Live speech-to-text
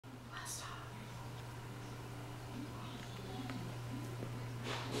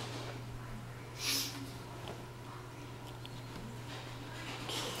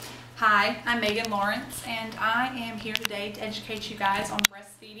Hi, I'm Megan Lawrence, and I am here today to educate you guys on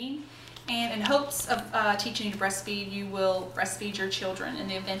breastfeeding. And in hopes of teaching you to breastfeed, you will breastfeed your children in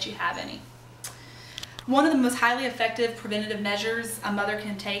the event you have any. One of the most highly effective preventative measures a mother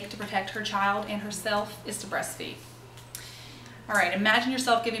can take to protect her child and herself is to breastfeed. All right, imagine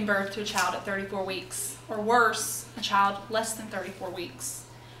yourself giving birth to a child at 34 weeks, or worse, a child less than 34 weeks.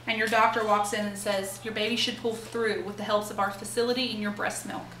 And your doctor walks in and says, your baby should pull through with the help of our facility and your breast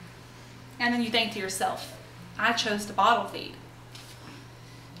milk. And then you think to yourself, I chose to bottle feed.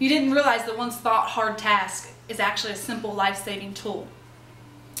 You didn't realize the once thought hard task is actually a simple life-saving tool.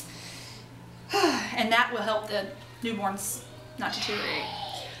 And that will help the newborns not deteriorate.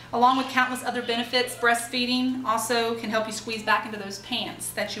 Along with countless other benefits, breastfeeding also can help you squeeze back into those pants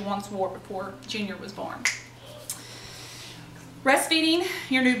that you once wore before Junior was born. Breastfeeding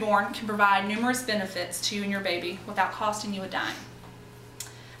your newborn can provide numerous benefits to you and your baby without costing you a dime.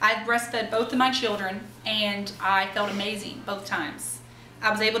 I've breastfed both of my children and I felt amazing both times.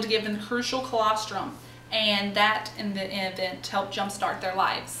 I was able to give them the crucial colostrum, and that in the event helped jumpstart their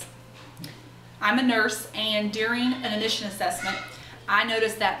lives. I'm a nurse, and during an admission assessment, I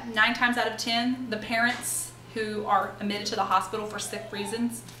noticed that 9 times out of 10, the parents who are admitted to the hospital for sick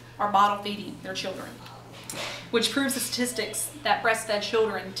reasons are bottle feeding their children, which proves the statistics that breastfed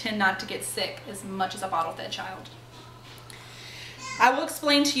children tend not to get sick as much as a bottle-fed child. I will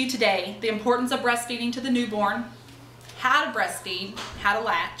explain to you today the importance of breastfeeding to the newborn, how to breastfeed, how to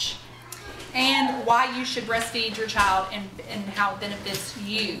latch, and why you should breastfeed your child and how it benefits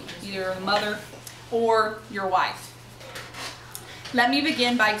you, either the mother or your wife. Let me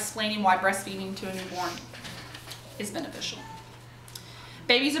begin by explaining why breastfeeding to a newborn is beneficial.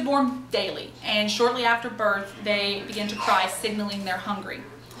 Babies are born daily, and shortly after birth, they begin to cry, signaling they're hungry.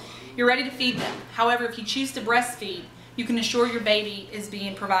 You're ready to feed them. However, if you choose to breastfeed, you can assure your baby is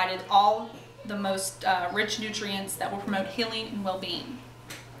being provided all the most rich nutrients that will promote healing and well-being.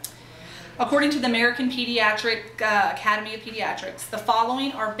 According to the American Academy of Pediatrics, the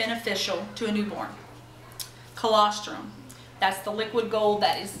following are beneficial to a newborn. Colostrum, that's the liquid gold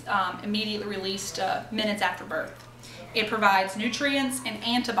that is immediately released minutes after birth. It provides nutrients and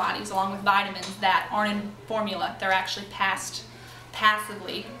antibodies along with vitamins that aren't in formula. They're actually passed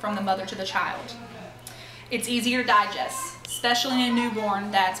passively from the mother to the child. It's easier to digest, especially in a newborn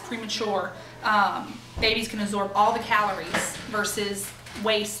that's premature. Babies can absorb all the calories versus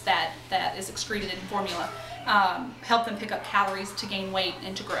waste that is excreted in formula. Help them pick up calories to gain weight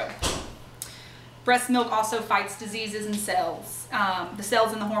and to grow. Breast milk also fights diseases in cells. The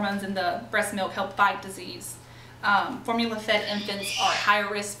cells and the hormones in the breast milk help fight disease. Formula-fed infants are at higher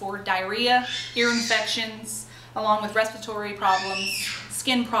risk for diarrhea, ear infections, along with respiratory problems,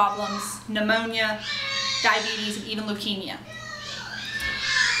 skin problems, pneumonia, diabetes, and even leukemia.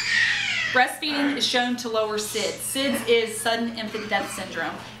 Breastfeeding is shown to lower SIDS. SIDS is sudden infant death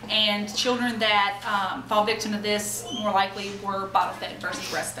syndrome, and children that fall victim to this more likely were bottle-fed versus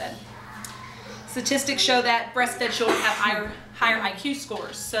breastfed. Statistics show that breastfed children have higher IQ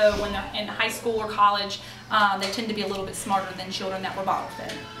scores, so when they're in high school or college, they tend to be a little bit smarter than children that were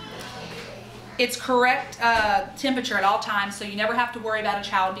bottle-fed. It's correct temperature at all times, so you never have to worry about a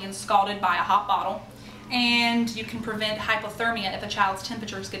child being scalded by a hot bottle. And you can prevent hypothermia if a child's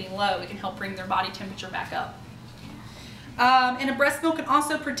temperature is getting low. It can help bring their body temperature back up. And a breast milk can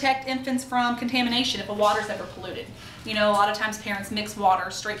also protect infants from contamination if the water's ever polluted. You know, a lot of times parents mix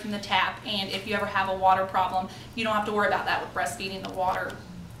water straight from the tap, and if you ever have a water problem, you don't have to worry about that with breastfeeding. The water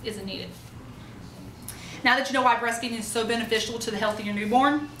isn't needed. Now that you know why breastfeeding is so beneficial to the health of your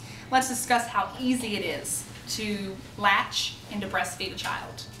newborn, let's discuss how easy it is to latch and to breastfeed a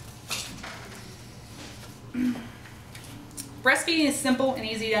child. Breastfeeding is simple and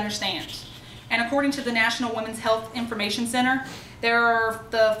easy to understand. And according to the National Women's Health Information Center, there are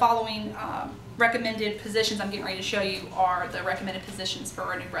the following recommended positions I'm getting ready to show you are the recommended positions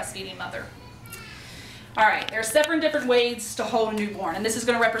for a new breastfeeding mother. Alright, there are 7 different ways to hold a newborn, and this is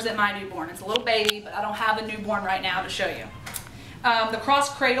going to represent my newborn. It's a little baby, but I don't have a newborn right now to show you. The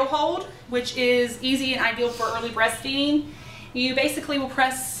cross cradle hold, which is easy and ideal for early breastfeeding. You basically will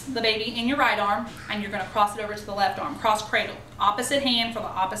press the baby in your right arm, and you're going to cross it over to the left arm. Cross cradle, opposite hand for the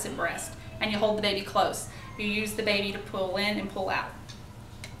opposite breast, and you hold the baby close. You use the baby to pull in and pull out.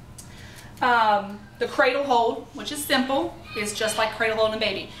 The cradle hold, which is simple, is just like cradle holding a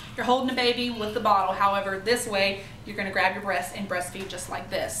baby. You're holding a baby with the bottle. However, this way, you're going to grab your breast and breastfeed just like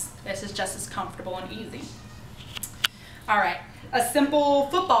this. This is just as comfortable and easy. All right, a simple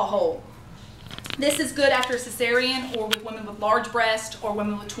football hold. This is good after a cesarean or with women with large breasts or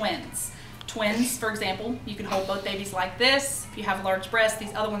women with twins. twins, for example, you can hold both babies like this. If you have large breasts,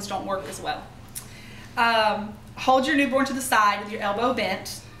 these other ones don't work as well. Hold your newborn to the side with your elbow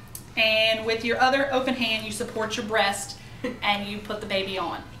bent, and with your other open hand, you support your breast and you put the baby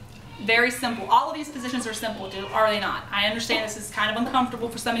on. Very simple. All of these positions are simple, are they not? I understand this is kind of uncomfortable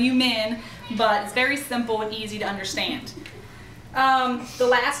for some of you men, but it's very simple and easy to understand. The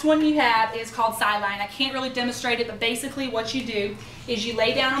last one you have is called sideline. I can't really demonstrate it, but basically what you do is you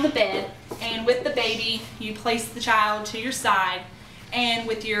lay down on the bed, and with the baby, you place the child to your side, and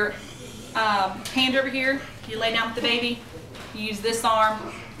with your hand over here, you lay down with the baby, you use this arm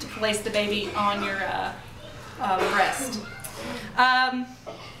to place the baby on your breast.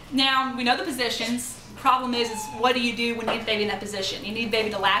 Now, we know the positions. The problem is what do you do when you need the baby in that position? You need the baby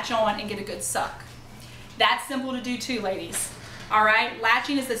to latch on and get a good suck. That's simple to do too, ladies. All right,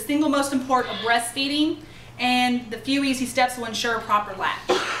 latching is the single most important of breastfeeding, and the few easy steps will ensure a proper latch.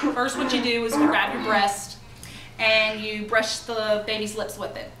 First, what you do is you grab your breast and you brush the baby's lips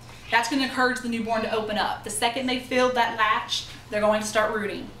with it. That's going to encourage the newborn to open up. The second they feel that latch, they're going to start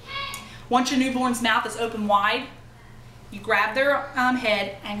rooting. Once your newborn's mouth is open wide, you grab their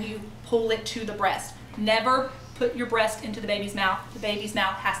head and you pull it to the breast. Never put your breast into the baby's mouth. The baby's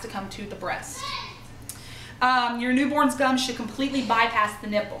mouth has to come to the breast. Your newborn's gums should completely bypass the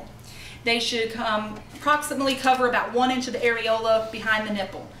nipple. They should approximately cover about 1 inch of the areola behind the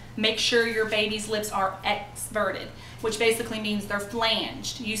nipple. Make sure your baby's lips are exverted, which basically means they're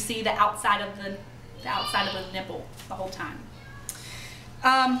flanged. You see the outside of the nipple the whole time.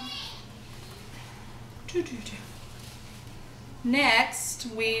 Next,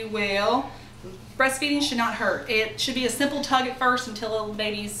 breastfeeding should not hurt. It should be a simple tug at first until the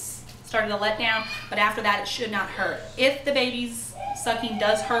baby's started to let down, but after that it should not hurt. If the baby's sucking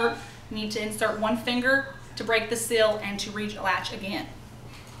does hurt, you need to insert 1 finger to break the seal and to re-latch again.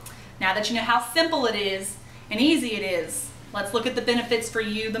 Now that you know how simple it is and easy it is, let's look at the benefits for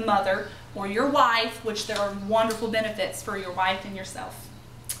you, the mother, or your wife, which there are wonderful benefits for your wife and yourself.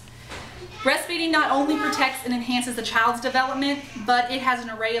 Breastfeeding not only protects and enhances the child's development, but it has an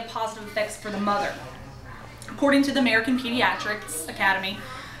array of positive effects for the mother. According to the American Pediatrics Academy,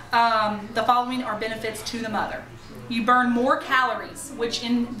 the following are benefits to the mother. You burn more calories, which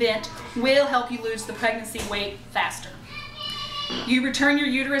in event will help you lose the pregnancy weight faster. You return your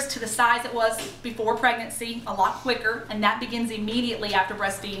uterus to the size it was before pregnancy a lot quicker, and that begins immediately after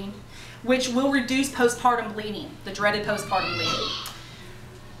breastfeeding, which will reduce postpartum bleeding, the dreaded postpartum bleeding.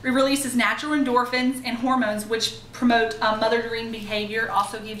 It releases natural endorphins and hormones which promote mothering behavior,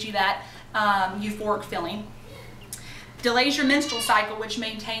 also gives you that euphoric feeling. Delays your menstrual cycle, which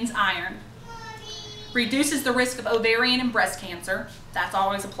maintains iron. Reduces the risk of ovarian and breast cancer. That's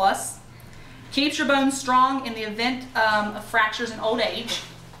always a plus. Keeps your bones strong in the event of fractures in old age.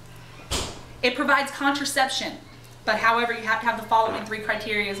 It provides contraception, but however you have to have the following 3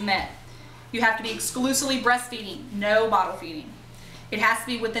 criteria met. You have to be exclusively breastfeeding, no bottle feeding. It has to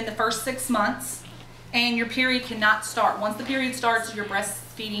be within the first 6 months, and your period cannot start. Once the period starts, your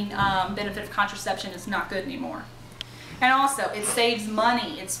breastfeeding benefit of contraception is not good anymore. And also, it saves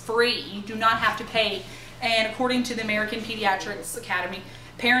money. It's free. You do not have to pay. And according to the American Pediatrics Academy,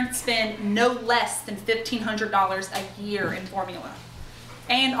 parents spend no less than $1,500 a year in formula.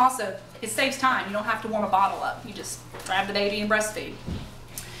 And also, it saves time. You don't have to warm a bottle up. You just grab the baby and breastfeed.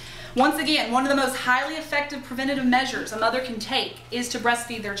 Once again, one of the most highly effective preventative measures a mother can take is to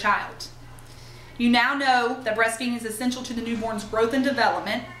breastfeed their child. You now know that breastfeeding is essential to the newborn's growth and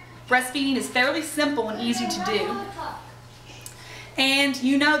development. Breastfeeding is fairly simple and easy to do. And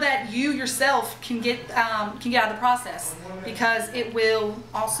you know that you yourself can get out of the process, because it will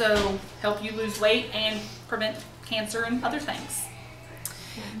also help you lose weight and prevent cancer and other things.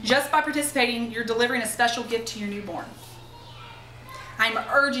 Just by participating, you're delivering a special gift to your newborn. I'm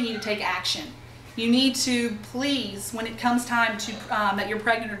urging you to take action. You need to please, when it comes time to that you're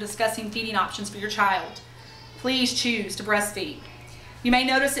pregnant or discussing feeding options for your child, please choose to breastfeed. You may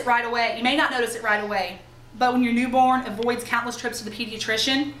notice it right away. You may not notice it right away, but when your newborn avoids countless trips to the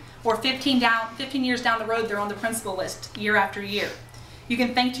pediatrician, or 15 years down the road, they're on the principal list year after year, you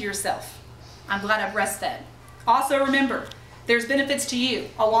can think to yourself, I'm glad I breastfed. Also remember, there's benefits to you: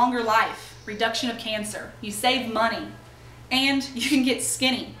 a longer life, reduction of cancer, you save money, and you can get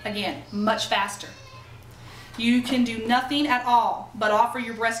skinny again much faster. You can do nothing at all but offer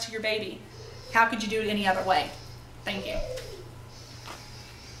your breast to your baby. How could you do it any other way? Thank you.